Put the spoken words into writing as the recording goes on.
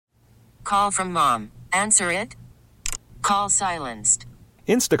call from mom. Answer it. Call silenced.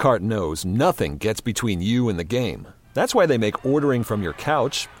 Instacart knows nothing gets between you and the game. That's why they make ordering from your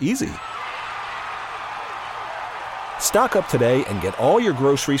couch easy. Stock up today and get all your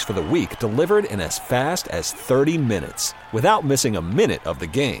groceries for the week delivered in as fast as 30 minutes without missing a minute of the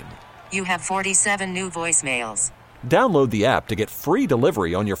game. You have 47 new voicemails. Download the app to get free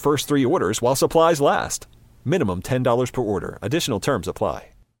delivery on your first 3 orders while supplies last. Minimum $10 per order. Additional terms apply.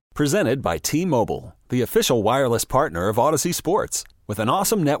 Presented by T-Mobile, the official wireless partner of Odyssey Sports. With an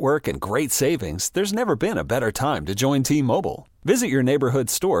awesome network and great savings, there's never been a better time to join T-Mobile. Visit your neighborhood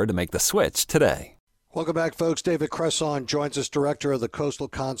store to make the switch today. Welcome back, folks. David Cresson joins us, director of the Coastal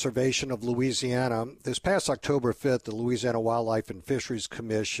Conservation of Louisiana. This past October 5th, the Louisiana Wildlife and Fisheries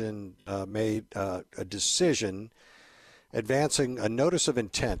Commission made a decision advancing a notice of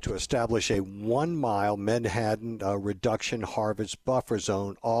intent to establish a 1-mile menhaden reduction harvest buffer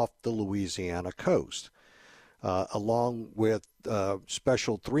zone off the Louisiana coast, along with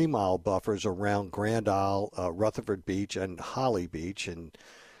special 3-mile buffers around Grand Isle, Rutherford Beach, and Holly Beach. And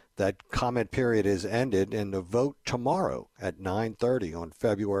that comment period is ended, and the vote tomorrow at 9:30 on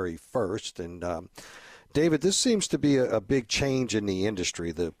February 1st. And David, this seems to be a big change in the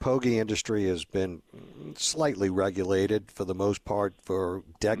industry. The pogie industry has been slightly regulated for the most part for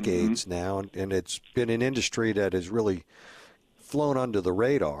decades now, and it's been an industry that has really flown under the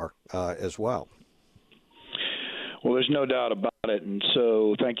radar as well. Well, there's no doubt about it, and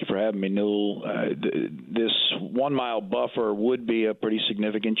so thank you for having me, Newell. This 1-mile buffer would be a pretty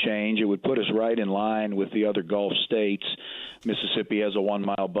significant change. It would put us right in line with the other Gulf states. Mississippi has a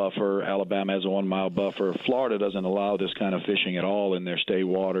 1-mile buffer. Alabama has a 1-mile buffer. Florida doesn't allow this kind of fishing at all in their state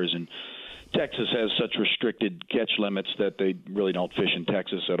waters, and Texas has such restricted catch limits that they really don't fish in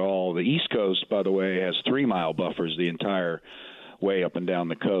Texas at all. The East Coast, by the way, has 3-mile buffers the entire way up and down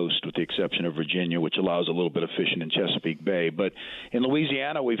the coast, with the exception of Virginia, which allows a little bit of fishing in Chesapeake Bay. But in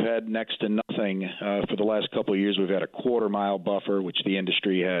Louisiana, we've had next to nothing. For the last couple of years, we've had a 1/4-mile buffer, which the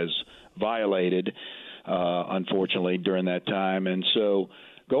industry has violated, unfortunately, during that time. And so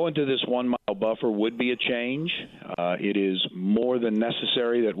going to this 1-mile buffer would be a change. It is more than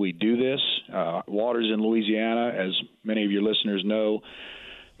necessary that we do this. Waters in Louisiana, as many of your listeners know,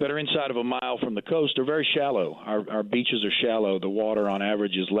 that are inside of a mile from the coast are very shallow. Our beaches are shallow. The water on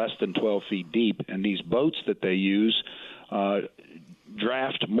average is less than 12 feet deep, and these boats that they use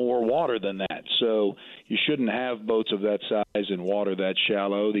draft more water than that. So you shouldn't have boats of that size in water that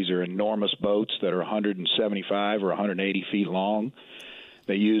shallow. These are enormous boats that are 175 or 180 feet long.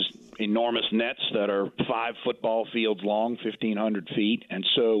 They use enormous nets that are 5 football fields long, 1,500 feet. And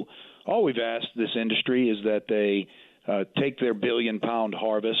so all we've asked this industry is that they take their billion-pound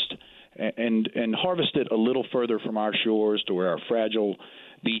harvest and harvest it a little further from our shores to where our fragile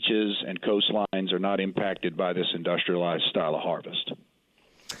beaches and coastlines are not impacted by this industrialized style of harvest.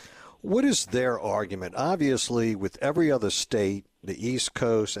 What is their argument? Obviously, with every other state, the East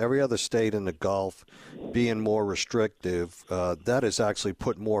Coast, every other state in the Gulf being more restrictive, that has actually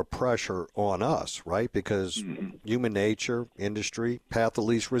put more pressure on us, right? Because human nature, industry, path of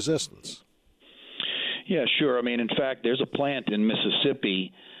least resistance. Yeah, sure. I mean, in fact, there's a plant in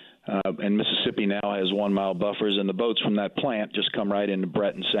Mississippi, and Mississippi now has 1-mile buffers, and the boats from that plant just come right into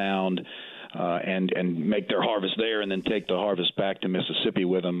Breton Sound and make their harvest there and then take the harvest back to Mississippi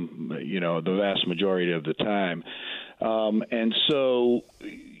with them, the vast majority of the time. And so,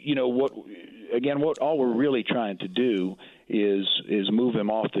 what all we're really trying to do is move them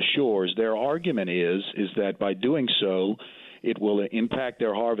off the shores. Their argument is that by doing so, it will impact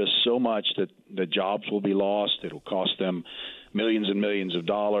their harvest so much that the jobs will be lost. It'll cost them millions and millions of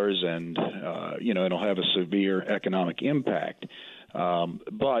dollars, and it'll have a severe economic impact.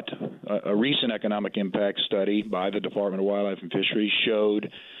 But a recent economic impact study by the Department of Wildlife and Fisheries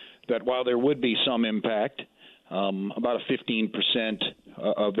showed that while there would be some impact, about a 15%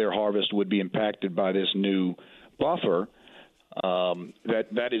 of their harvest would be impacted by this new buffer.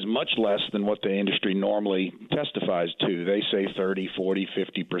 That is much less than what the industry normally testifies to. They say 30, 40,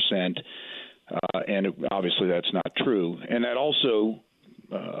 50%, and obviously that's not true. And that also,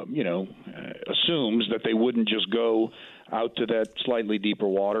 assumes that they wouldn't just go out to that slightly deeper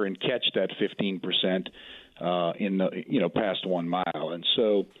water and catch that 15% in the, past 1 mile. And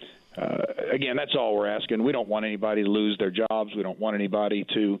so, again, that's all we're asking. We don't want anybody to lose their jobs. We don't want anybody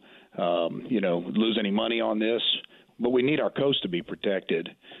to, lose any money on this. But we need our coast to be protected.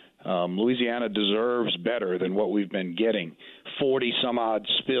 Louisiana deserves better than what we've been getting. 40-some-odd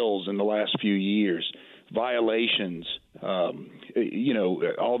spills in the last few years, violations,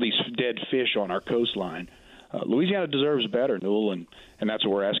 all these dead fish on our coastline. Louisiana deserves better, Newell, and that's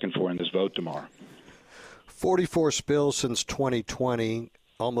what we're asking for in this vote tomorrow. 44 spills since 2020,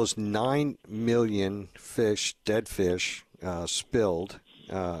 almost 9 million fish, dead fish, spilled,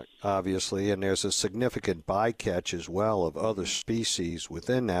 obviously, and there's a significant bycatch as well of other species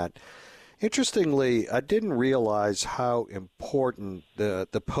within that. Interestingly, I didn't realize how important the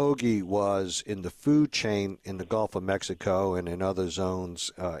pogie was in the food chain in the Gulf of Mexico and in other zones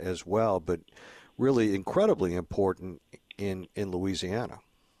as well, but really incredibly important in Louisiana.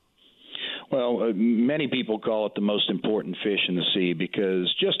 Well, many people call it the most important fish in the sea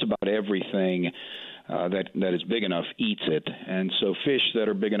because just about everything that is big enough eats it. And so fish that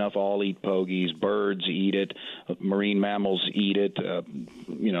are big enough all eat pogies. Birds eat it. Marine mammals eat it.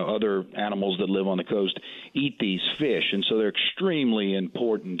 Other animals that live on the coast eat these fish. And so they're extremely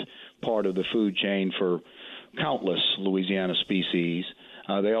important part of the food chain for countless Louisiana species.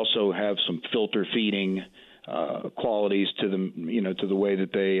 They also have some filter feeding qualities to them, to the way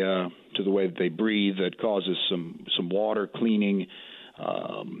that they breathe that causes some water cleaning,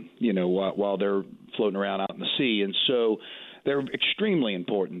 while they're floating around out in the sea. And so they're extremely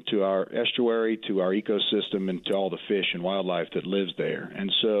important to our estuary, to our ecosystem, and to all the fish and wildlife that lives there.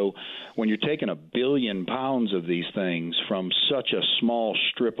 And so when you're taking 1 billion pounds of these things from such a small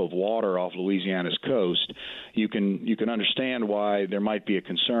strip of water off Louisiana's coast, you can understand why there might be a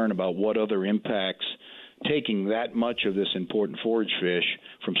concern about what other impacts taking that much of this important forage fish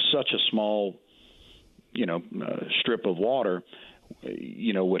from such a small, strip of water,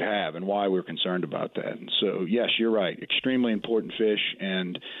 would have, and why we're concerned about that. And so, yes, you're right. Extremely important fish.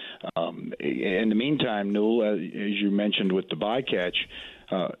 And in the meantime, Newell, as you mentioned with the bycatch,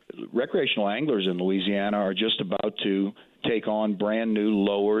 recreational anglers in Louisiana are just about to take on brand new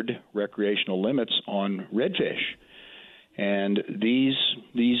lowered recreational limits on redfish. And these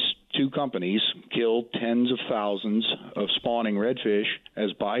two companies kill tens of thousands of spawning redfish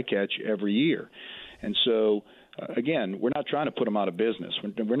as bycatch every year. And so, again, we're not trying to put them out of business.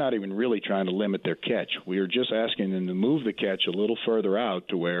 We're not even really trying to limit their catch. We are just asking them to move the catch a little further out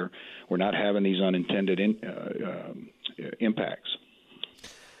to where we're not having these unintended impacts.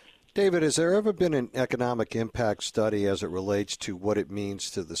 David, has there ever been an economic impact study as it relates to what it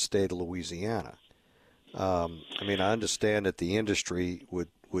means to the state of Louisiana? I understand that the industry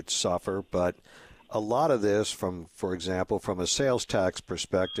would suffer, but a lot of this, for example, from a sales tax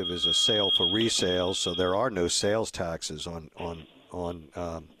perspective, is a sale for resale, so there are no sales taxes on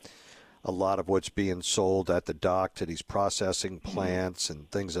a lot of what's being sold at the dock to these processing plants and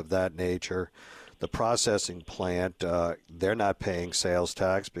things of that nature. The processing plant, they're not paying sales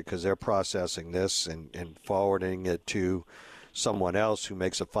tax because they're processing this and forwarding it to someone else who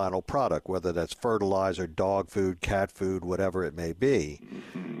makes a final product, whether that's fertilizer, dog food, cat food, whatever it may be.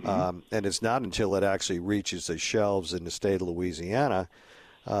 And it's not until it actually reaches the shelves in the state of Louisiana.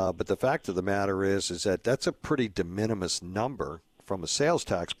 But the fact of the matter is that that's a pretty de minimis number from a sales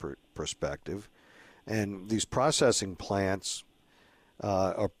tax perspective. And these processing plants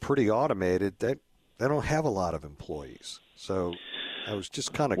are pretty automated. They don't have a lot of employees. So I was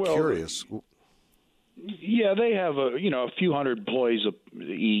just kind of curious. Yeah, they have a few hundred employees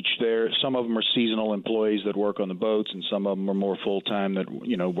each there. Some of them are seasonal employees that work on the boats, and some of them are more full-time that,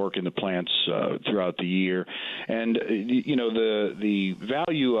 work in the plants throughout the year. And, the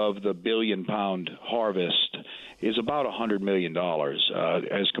value of the 1 billion pound harvest is about $100 million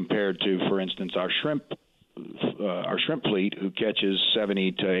as compared to, for instance, our shrimp fleet, who catches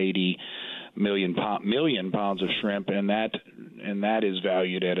 70 to 80 million pounds of shrimp, and that is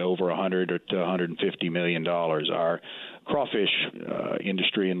valued at over 100 to 150 million dollars. Our crawfish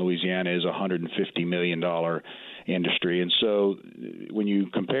industry in Louisiana is a $150 million industry, and so when you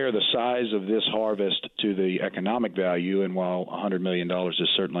compare the size of this harvest to the economic value, and while $100 million is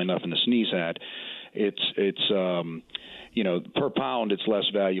certainly nothing to sneeze at, it's per pound, it's less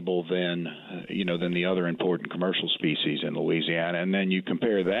valuable than the other important commercial species in Louisiana. And then you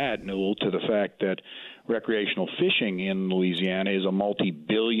compare that, Newell, to the fact that recreational fishing in Louisiana is a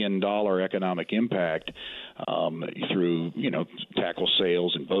multi-billion-dollar economic impact through, tackle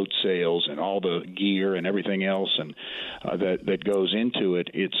sales and boat sales and all the gear and everything else and that goes into it.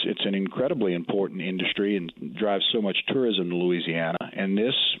 It's an incredibly important industry and drives so much tourism to Louisiana. And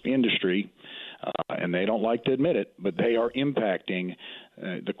this industry, and they don't like to admit it, but they are impacting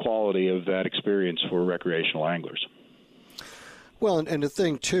the quality of that experience for recreational anglers. Well, and the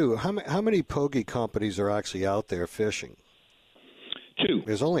thing, too, how many pogie companies are actually out there fishing? Two.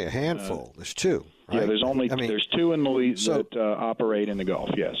 There's only a handful. There's two, right? Yeah, there's two in Louisiana that operate in the Gulf,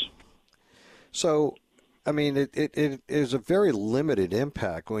 yes. So I mean, it is a very limited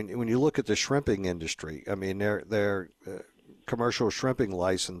impact when you look at the shrimping industry. I mean, their commercial shrimping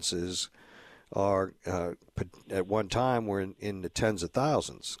licenses are at one time were in the tens of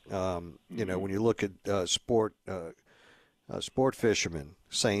thousands. You know, when you look at sport fishermen,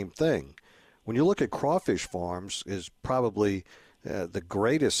 same thing. When you look at crawfish farms, is probably the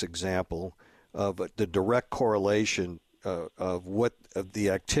greatest example of the direct correlation of the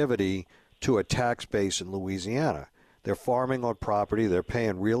activity to a tax base in Louisiana. They're farming on property. They're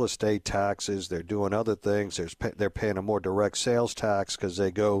paying real estate taxes. They're doing other things. They're paying a more direct sales tax because they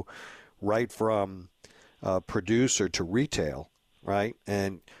go right from producer to retail, right?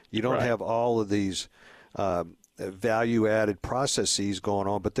 And you don't have all of these value-added processes going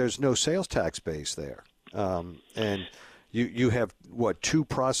on, but there's no sales tax base there. And you have, what, 2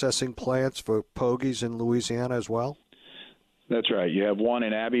 processing plants for pogies in Louisiana as well? That's right. You have one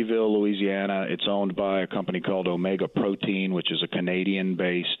in Abbeville, Louisiana. It's owned by a company called Omega Protein, which is a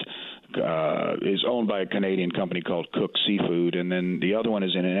Canadian-based, is owned by a Canadian company called Cook Seafood. And then the other one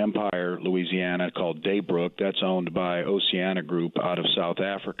is in Empire, Louisiana, called Daybrook. That's owned by Oceana Group out of South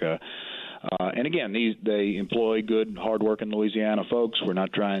Africa. And again, they employ good, hard-working Louisiana folks. We're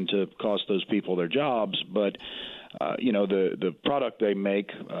not trying to cost those people their jobs, but you know, the product they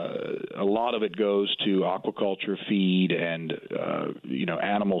make, a lot of it goes to aquaculture feed and you know,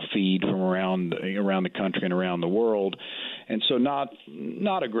 animal feed from around the country and around the world. And so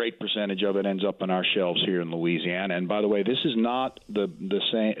not a great percentage of it ends up on our shelves here in Louisiana. And by the way, this is not the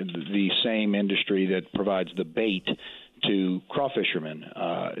same industry that provides the bait to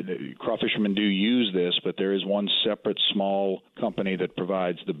crawfishermen. Crawfishermen do use this, but there is one separate small company that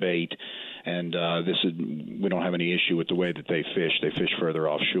provides the bait, and we don't have any issue with the way that they fish. They fish further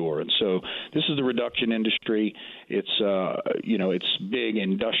offshore, and so this is the reduction industry. It's you know, it's big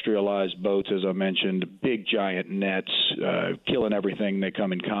industrialized boats, as I mentioned, big giant nets, killing everything they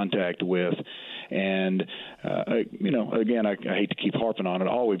come in contact with. And, you know, again, I hate to keep harping on it.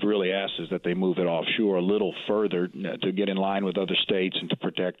 All we've really asked is that they move it offshore a little further to get in line with other states and to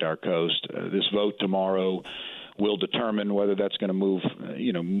protect our coast. This vote tomorrow will determine whether that's going to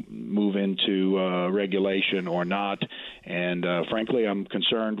move into regulation or not. And, frankly, I'm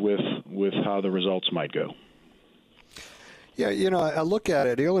concerned with how the results might go. Yeah, you know, I look at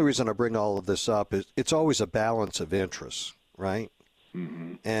it. The only reason I bring all of this up is it's always a balance of interests, right?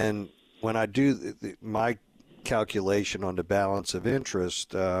 Mm-hmm. And when I do my calculation on the balance of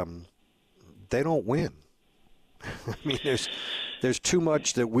interest, they don't win. I mean, there's too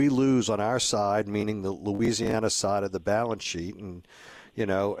much that we lose on our side, meaning the Louisiana side of the balance sheet, and you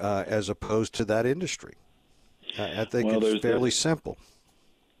know, as opposed to that industry. I think it's fairly simple.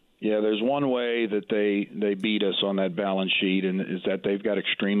 Yeah, there's one way that they beat us on that balance sheet, and is that they've got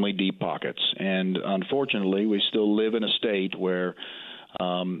extremely deep pockets. And unfortunately, we still live in a state where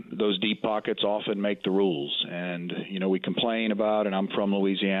those deep pockets often make the rules. And, you know, we complain about, and I'm from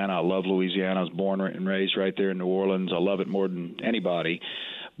Louisiana. I love Louisiana. I was born and raised right there in New Orleans. I love it more than anybody.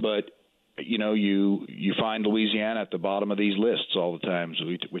 But, you know, you find Louisiana at the bottom of these lists all the time. So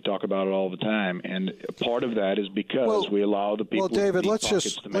we talk about it all the time. And part of that is because we allow the people with deep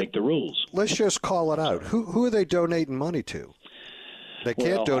pockets to make the rules. Let's just call it out. Who are they donating money to? They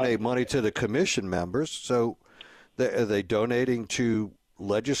can't donate money to the commission members. So are they donating to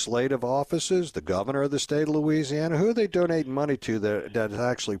legislative offices, the governor of the state of Louisiana? Who are they donating money to that is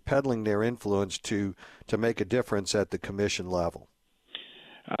actually peddling their influence to make a difference at the commission level?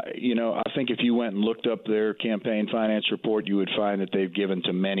 You know, I think if you went and looked up their campaign finance report, you would find that they've given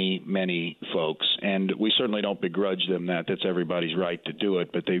to many, many folks. And we certainly don't begrudge them that. That's everybody's right to do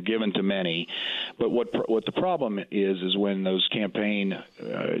it. But they've given to many. But what the problem is when those campaign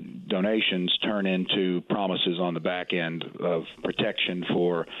donations turn into promises on the back end of protection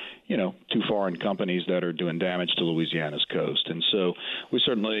for, you know, 2 foreign companies that are doing damage to Louisiana's coast. And so we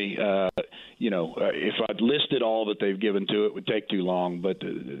certainly, you know, if I'd listed all that they've given to it would take too long, but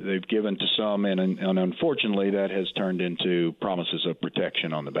they've given to some, and unfortunately that has turned into promises of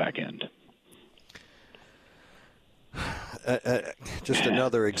protection on the back end. Just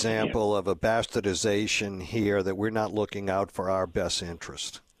another example of a bastardization here that we're not looking out for our best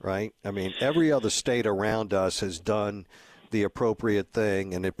interest, right? I mean, every other state around us has done the appropriate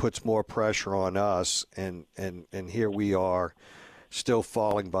thing, and it puts more pressure on us, and here we are still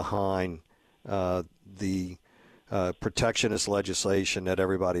falling behind the protectionist legislation that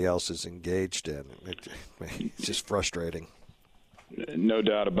everybody else is engaged in. It's just frustrating. No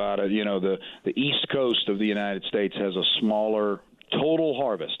doubt about it. You know, the East Coast of the United States has a smaller total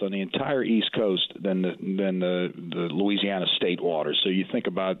harvest on the entire East Coast than the Louisiana state waters. So you think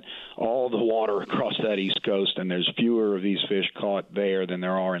about all the water across that East Coast, and there's fewer of these fish caught there than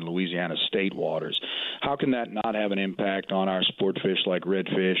there are in Louisiana state waters. How can that not have an impact on our sport fish like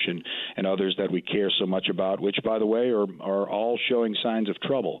redfish and others that we care so much about, which, by the way, are all showing signs of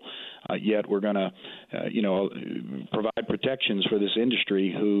trouble? Yet we're going to, provide protections for this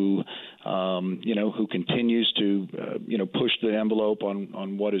industry who continues to, push the envelope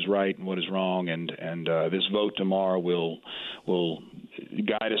on what is right and what is wrong. And this vote tomorrow will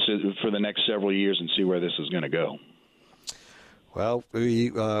guide us for the next several years and see where this is going to go. Well,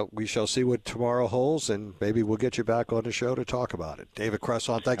 we shall see what tomorrow holds, and maybe we'll get you back on the show to talk about it. David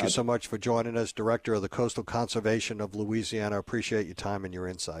Cresson, thank you so much for joining us, Director of the Coastal Conservation of Louisiana. Appreciate your time and your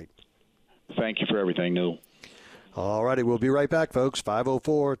insight. Thank you for everything, Newell. All righty, we'll be right back, folks.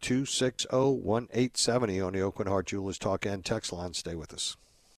 504-260-1870 on the Oakland Heart Jewelers Talk and Text line. Stay with us.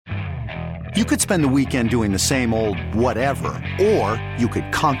 You could spend the weekend doing the same old whatever, or you could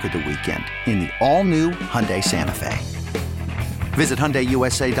conquer the weekend in the all-new Hyundai Santa Fe. Visit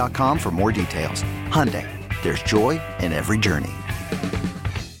HyundaiUSA.com for more details. Hyundai, there's joy in every journey.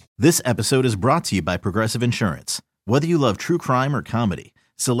 This episode is brought to you by Progressive Insurance. Whether you love true crime or comedy,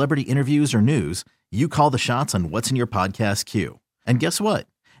 celebrity interviews or news, you call the shots on what's in your podcast queue. And guess what?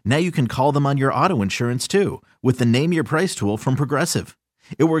 Now you can call them on your auto insurance too with the Name Your Price tool from Progressive.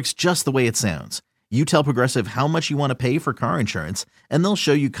 It works just the way it sounds. You tell Progressive how much you want to pay for car insurance, and they'll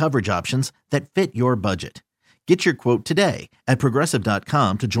show you coverage options that fit your budget. Get your quote today at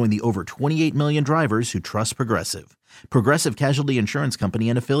Progressive.com to join the over 28 million drivers who trust Progressive. Progressive Casualty Insurance Company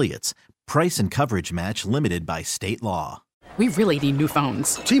and Affiliates. Price and coverage match limited by state law. We really need new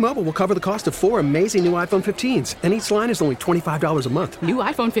phones. T-Mobile will cover the cost of 4 amazing new iPhone 15s, and each line is only $25 a month. New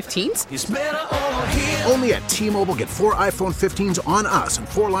iPhone 15s? It's better over here. Only at T-Mobile, get 4 iPhone 15s on us and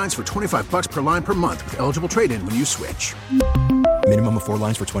 4 lines for $25 per line per month with eligible trade-in when you switch. Minimum of 4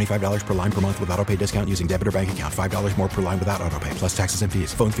 lines for $25 per line per month with autopay discount using debit or bank account. $5 more per line without autopay, plus taxes and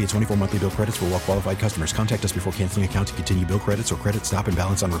fees. Phone fee at 24 monthly bill credits for well-qualified customers. Contact us before canceling account to continue bill credits or credit stop and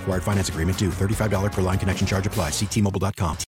balance on required finance agreement due. $35 per line connection charge applies. See T-Mobile.com.